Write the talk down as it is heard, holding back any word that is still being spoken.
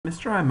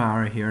Mr.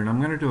 O'Mara here, and I'm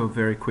going to do a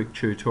very quick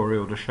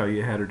tutorial to show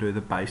you how to do the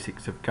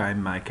basics of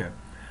Game Maker.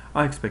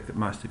 I expect that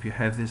most of you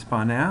have this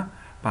by now,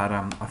 but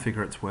I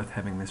figure it's worth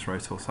having this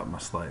resource up my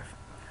sleeve.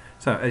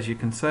 So as you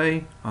can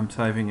see, I'm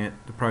saving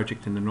the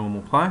project in the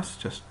normal place,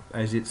 just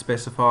as it's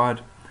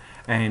specified,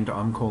 and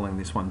I'm calling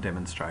this one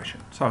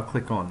Demonstration. So I'll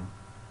click on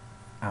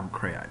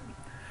Create.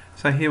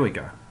 So here we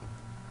go.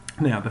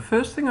 Now the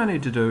first thing I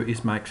need to do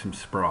is make some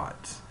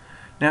sprites.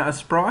 Now a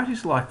sprite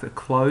is like the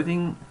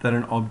clothing that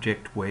an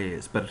object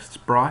wears, but a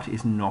sprite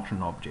is not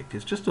an object,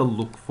 it's just a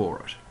look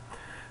for it.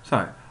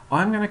 So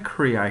I'm going to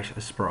create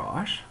a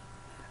sprite.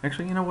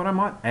 Actually, you know what, I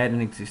might add an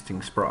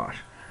existing sprite.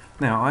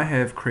 Now I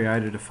have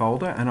created a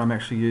folder and I'm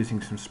actually using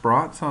some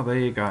sprites. Oh, there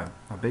you go,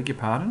 I beg your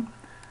pardon.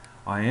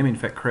 I am in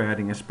fact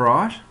creating a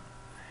sprite,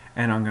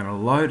 and I'm going to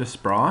load a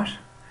sprite,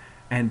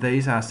 and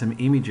these are some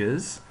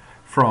images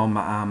from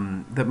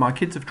that my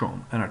kids have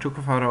drawn, and I took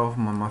a photo of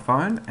them on my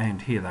phone,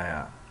 and here they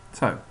are.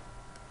 So,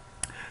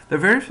 the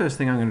very first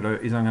thing I'm going to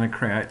do is I'm going to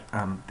create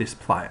this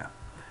player.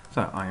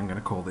 So I am going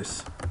to call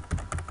this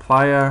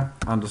player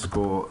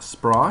underscore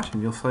sprite,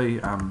 and you'll see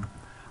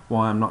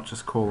why I'm not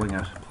just calling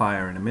it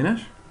player in a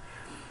minute.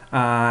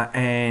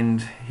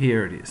 And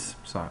here it is.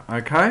 So,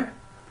 okay,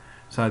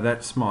 so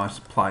that's my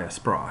player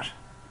sprite.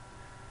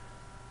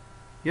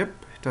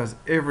 Yep, it does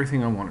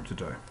everything I want it to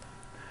do.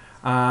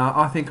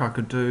 I think I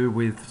could do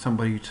with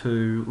somebody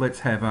to,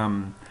 let's have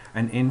an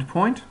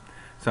endpoint.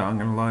 So I'm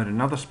going to load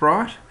another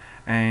sprite,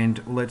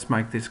 and let's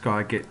make this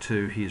guy get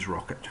to his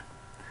rocket.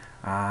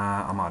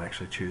 I might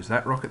actually choose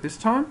that rocket this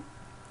time,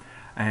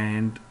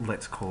 and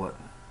let's call it,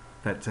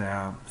 that's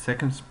our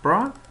second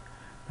sprite,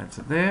 that's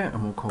it there,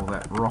 and we'll call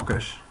that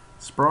rocket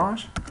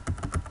sprite.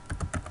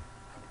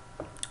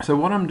 So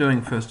what I'm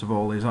doing first of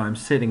all is I'm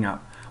setting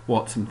up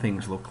what some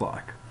things look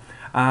like.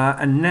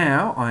 And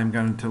now I'm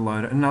going to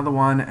load another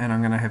one, and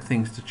I'm going to have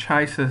things to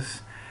chase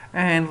us,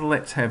 and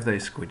let's have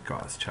these squid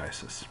guys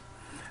chase us.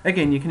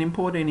 Again, you can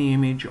import any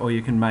image, or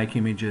you can make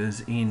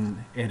images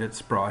in Edit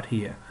Sprite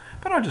here,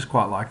 but I just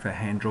quite like the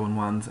hand-drawn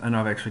ones, and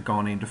I've actually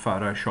gone into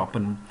Photoshop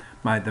and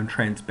made them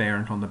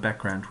transparent on the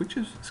background, which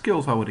is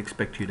skills I would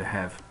expect you to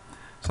have.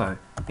 So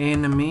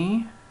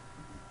enemy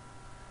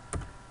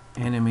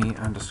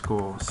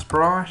underscore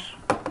sprite,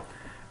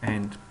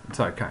 and it's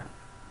okay.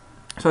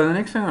 So the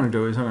next thing I'm going to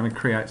do is I'm going to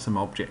create some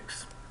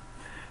objects.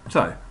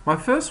 So my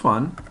first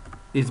one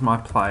is my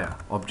player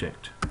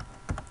object.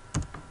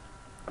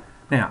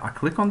 Now I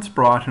click on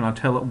sprite and I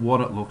tell it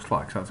what it looks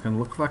like. So it's going to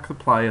look like the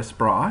player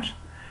sprite,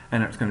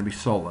 and it's going to be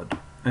solid.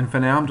 And for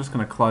now I'm just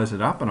going to close it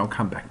up, and I'll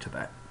come back to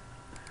that.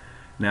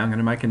 Now I'm going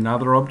to make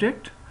another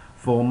object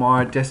for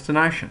my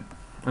destination,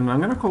 and I'm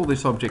going to call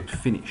this object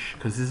finish,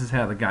 because this is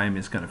how the game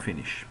is going to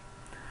finish.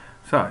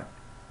 So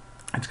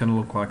it's going to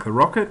look like the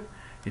rocket,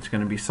 it's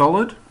going to be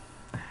solid,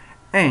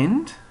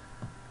 and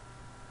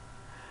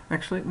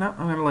actually no,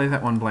 I'm going to leave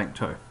that one blank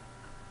too.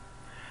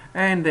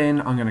 And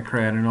then I'm going to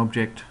create an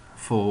object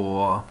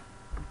for,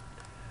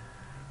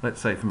 let's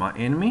say, for my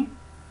enemy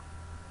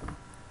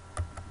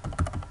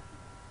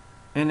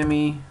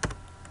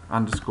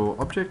underscore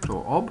object,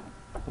 or ob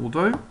will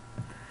do.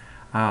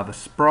 The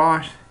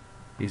sprite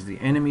is the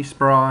enemy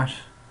sprite,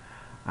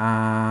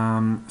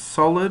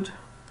 solid.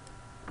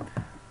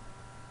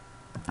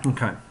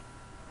 Okay,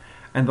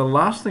 and the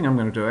last thing I'm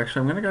going to do,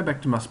 actually I'm going to go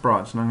back to my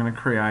sprites, and I'm going to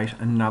create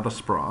another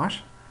sprite,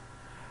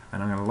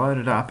 and I'm going to load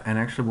it up, and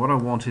actually what I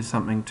want is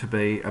something to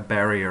be a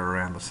barrier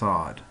around the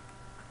side.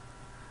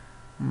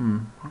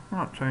 I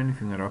can't show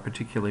anything that I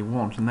particularly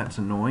want, and that's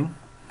annoying.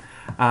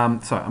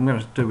 So I'm going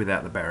to do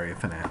without the barrier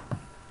for now,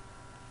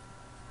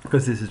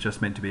 because this is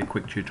just meant to be a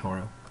quick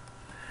tutorial.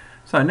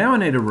 So now I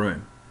need a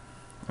room.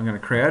 I'm going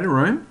to create a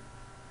room.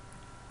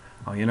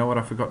 Oh, you know what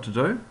I forgot to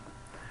do?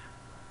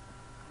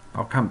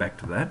 I'll come back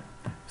to that.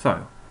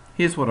 So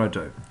here's what I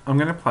do. I'm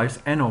going to place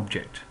an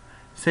object.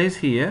 It says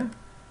here,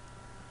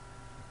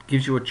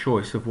 gives you a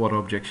choice of what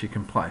objects you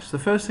can place. The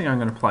first thing I'm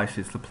going to place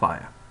is the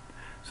player.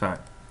 So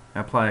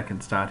our player can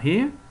start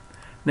here.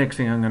 Next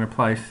thing I'm going to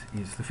place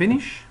is the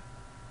finish.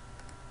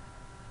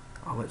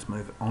 Oh, let's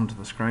move it onto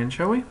the screen,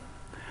 shall we?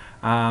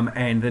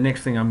 And the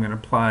next thing I'm going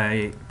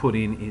to put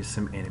in is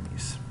some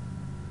enemies.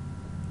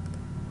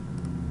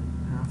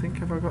 I think,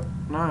 have I got,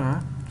 no,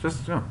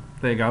 just, oh,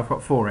 there you go, I've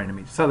got 4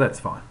 enemies, so that's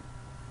fine.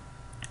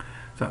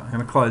 So I'm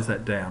going to close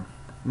that down.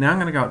 Now I'm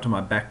going to go up to my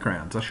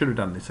backgrounds. I should have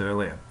done this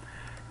earlier.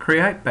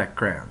 Create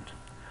background.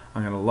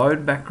 I'm going to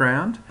load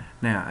background.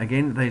 Now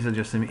again, these are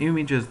just some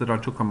images that I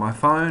took on my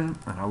phone,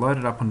 and I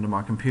loaded up onto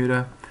my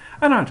computer,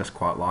 and I just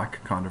quite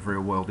like kind of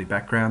real worldy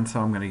background,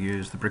 so I'm going to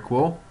use the brick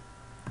wall.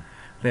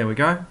 There we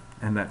go,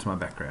 and that's my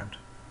background.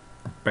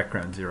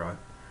 Background 0.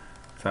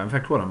 So in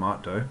fact what I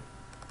might do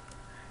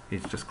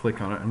is just click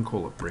on it and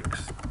call it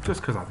bricks,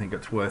 just because I think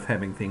it's worth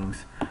having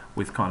things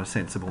with kind of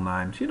sensible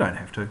names. You don't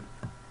have to.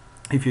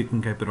 If you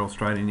can keep it all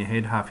straight in your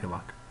head, half your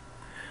luck.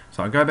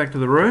 So I go back to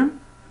the room,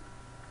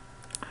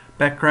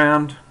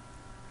 background,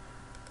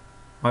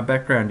 my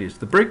background is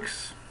the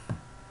bricks,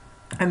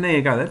 and there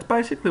you go, that's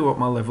basically what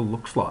my level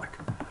looks like.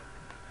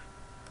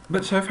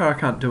 But so far I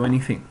can't do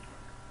anything.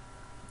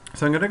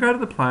 So I'm going to go to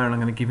the player and I'm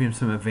going to give him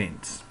some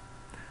events.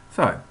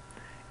 So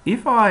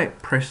if I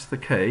press the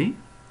key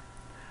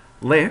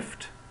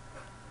left,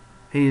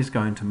 he is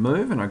going to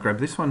move, and I grab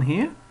this one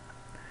here,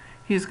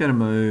 he's going to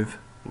move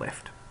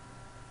left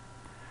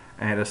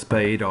at a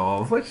speed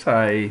of, let's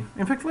say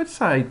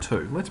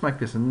 2. Let's make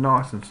this a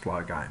nice and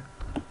slow game.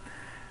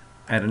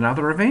 Add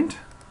another event,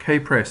 key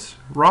press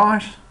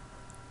right,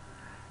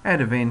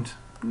 add event,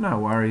 no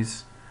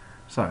worries.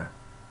 So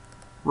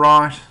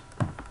right,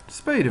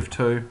 speed of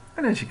 2,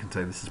 and as you can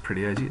see this is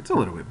pretty easy. It's a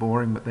little bit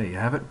boring, but there you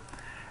have it.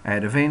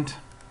 Add event,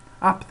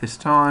 up this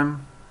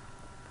time,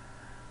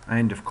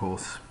 and of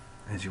course,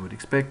 as you would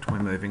expect, we're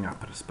moving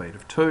up at a speed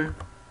of 2,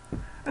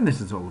 and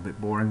this is all a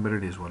bit boring, but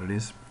it is what it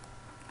is.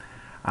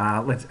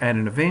 Let's add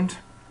an event,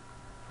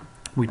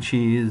 which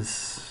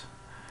is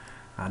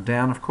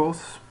down, of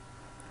course,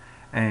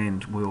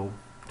 and we'll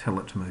tell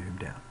it to move him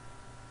down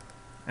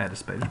at a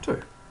speed of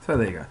 2. So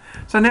there you go.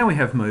 So now we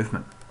have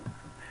movement.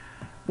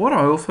 What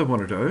I also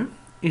want to do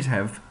is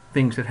have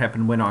things that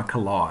happen when I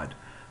collide.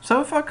 So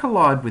if I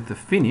collide with the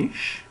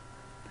finish,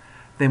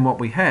 then what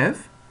we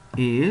have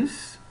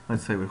is,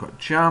 let's see, we've got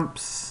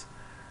jumps,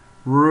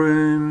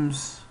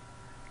 rooms,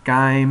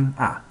 game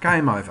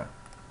over.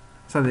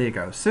 So there you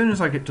go. As soon as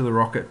I get to the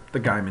rocket, the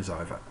game is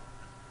over.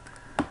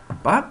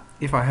 But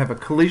if I have a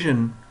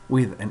collision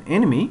with an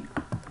enemy,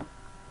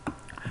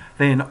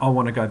 then I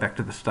want to go back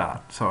to the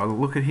start. So I'll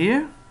look at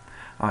here.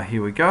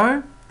 Here we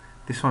go.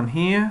 This one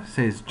here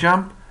says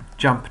jump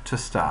to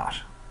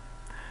start.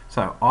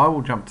 So I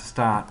will jump to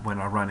start when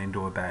I run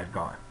into a bad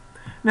guy.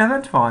 Now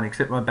that's fine,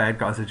 except my bad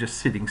guys are just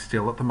sitting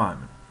still at the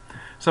moment.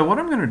 So what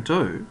I'm going to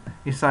do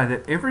is say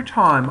that every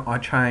time I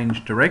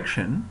change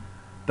direction,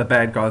 the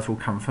bad guys will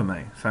come for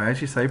me. So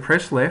as you see,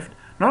 press left.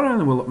 Not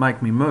only will it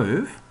make me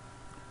move,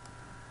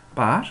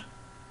 but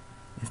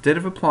instead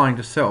of applying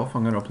to self,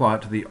 I'm going to apply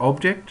it to the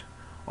object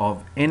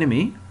of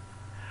enemy,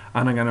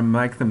 and I'm going to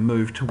make them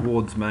move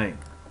towards me.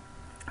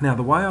 Now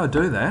the way I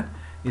do that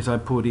is I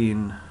put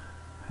in,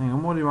 hang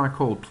on, what do I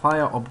call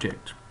player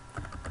object?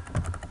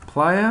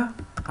 Player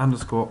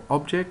underscore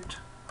object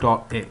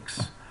dot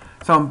x.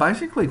 So I'm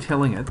basically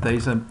telling it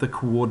these are the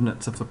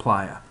coordinates of the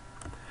player.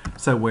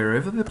 So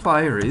wherever the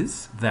player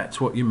is,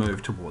 that's what you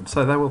move towards.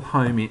 So they will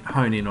hone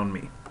in on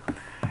me.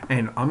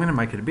 And I'm going to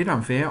make it a bit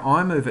unfair.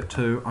 I move at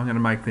 2, I'm going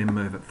to make them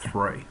move at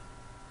 3.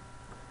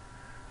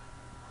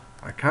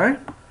 Okay?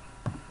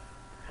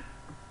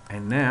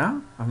 And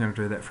now I'm going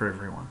to do that for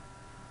everyone.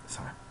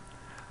 So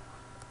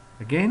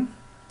again,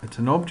 it's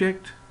an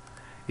object.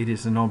 It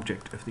is an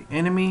object of the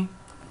enemy.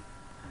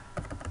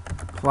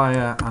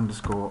 Player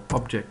underscore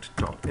object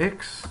dot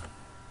x.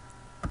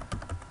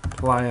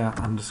 Player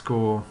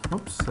underscore,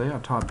 oops, see, I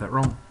typed that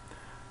wrong,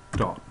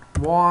 dot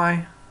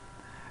y,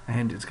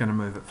 and it's going to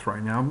move at 3.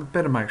 Now I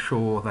better make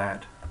sure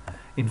that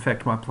in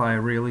fact my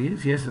player really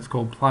is, yes, it's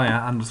called player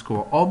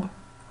underscore ob,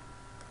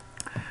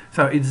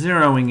 so it's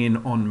zeroing in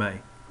on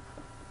me.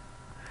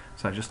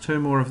 So just 2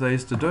 more of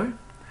these to do.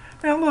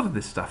 Now a lot of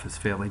this stuff is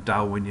fairly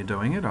dull when you're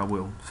doing it, I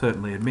will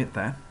certainly admit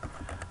that,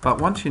 but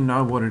once you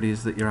know what it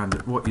is that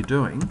what you're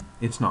doing,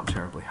 it's not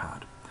terribly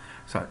hard.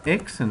 So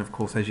X, and of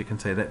course as you can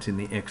see that's in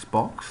the X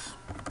box,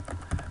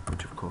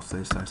 which of course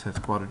these days has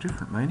quite a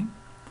different meaning,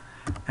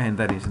 and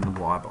that is in the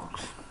Y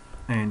box.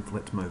 And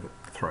let's move it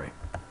 3.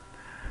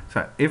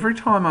 So every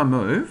time I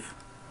move,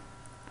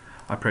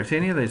 I press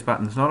any of these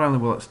buttons, not only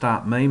will it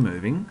start me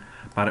moving,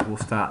 but it will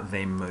start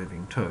them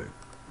moving too.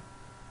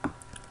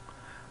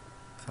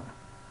 So.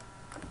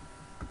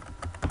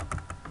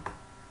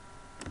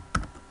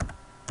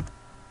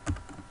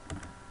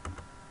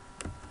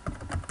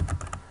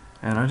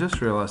 And I just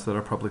realised that I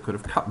probably could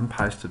have cut and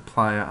pasted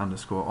player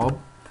underscore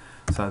ob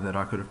so that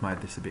I could have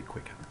made this a bit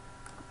quicker.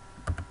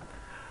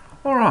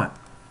 Alright,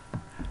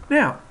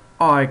 now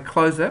I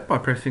close that by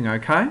pressing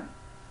OK.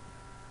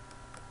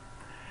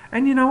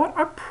 And you know what,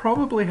 I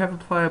probably have a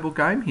playable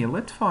game here.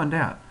 Let's find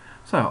out.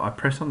 So I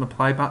press on the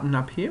play button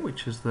up here,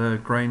 which is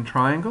the green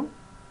triangle,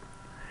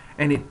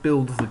 and it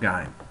builds the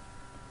game.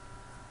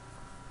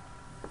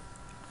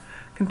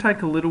 It can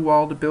take a little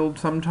while to build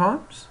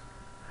sometimes.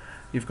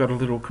 You've got a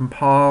little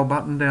compile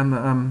button down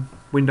the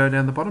window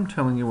down the bottom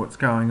telling you what's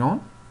going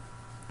on.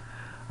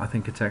 I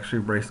think it's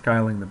actually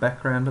rescaling the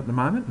background at the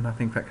moment, and I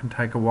think that can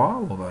take a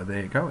while, although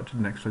there you go, it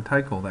didn't actually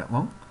take all that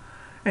long.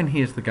 And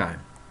here's the game.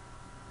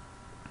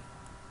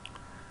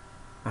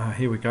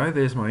 Here we go,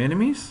 there's my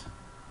enemies.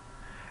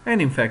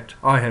 And in fact,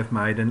 I have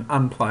made an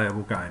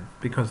unplayable game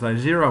because they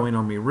zero in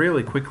on me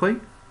really quickly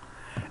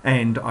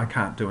and I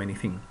can't do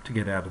anything to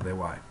get out of their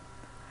way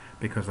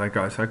because they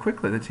go so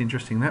quickly. That's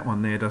interesting, that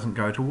one there doesn't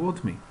go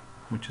towards me,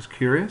 which is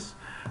curious.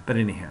 But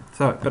anyhow,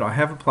 but I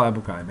have a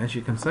playable game. As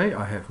you can see,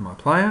 I have my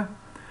player,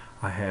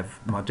 I have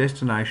my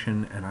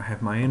destination, and I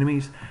have my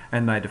enemies,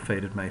 and they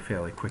defeated me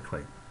fairly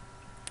quickly.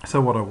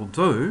 So what I will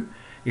do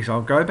is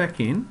I'll go back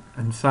in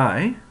and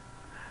say,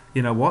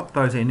 you know what,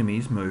 those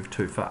enemies move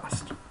too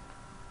fast.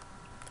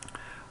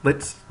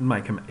 Let's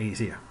make them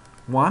easier.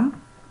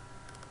 1.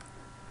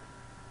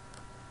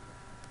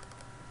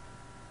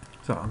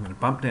 So I'm going to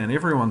bump down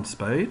everyone's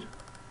speed.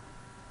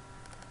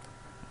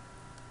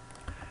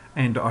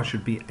 and I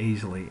should be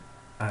easily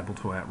able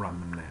to outrun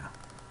them now.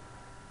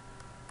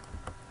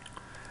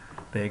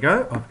 There you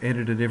go, I've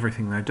edited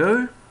everything they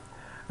do,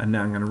 and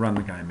now I'm going to run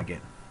the game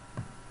again.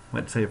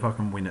 Let's see if I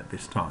can win it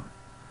this time.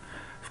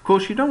 Of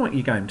course, you don't want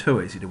your game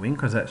too easy to win,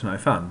 because that's no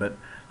fun, but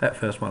that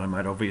first one I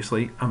made,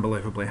 obviously,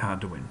 unbelievably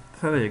hard to win.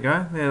 So there you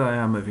go, there they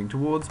are moving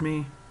towards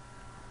me.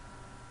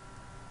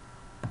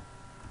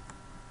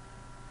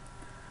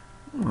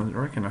 I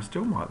reckon I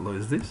still might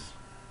lose this,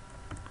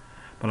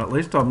 but at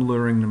least I'm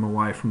luring them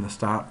away from the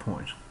start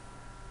point.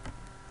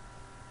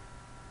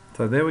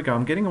 So there we go,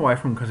 I'm getting away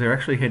from them because they're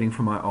actually heading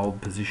for my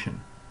old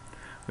position,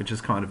 which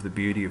is kind of the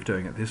beauty of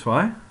doing it this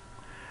way.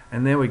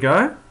 And there we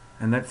go,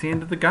 and that's the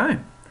end of the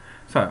game.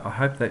 So I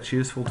hope that's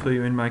useful to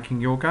you in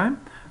making your game.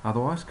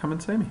 Otherwise, come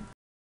and see me.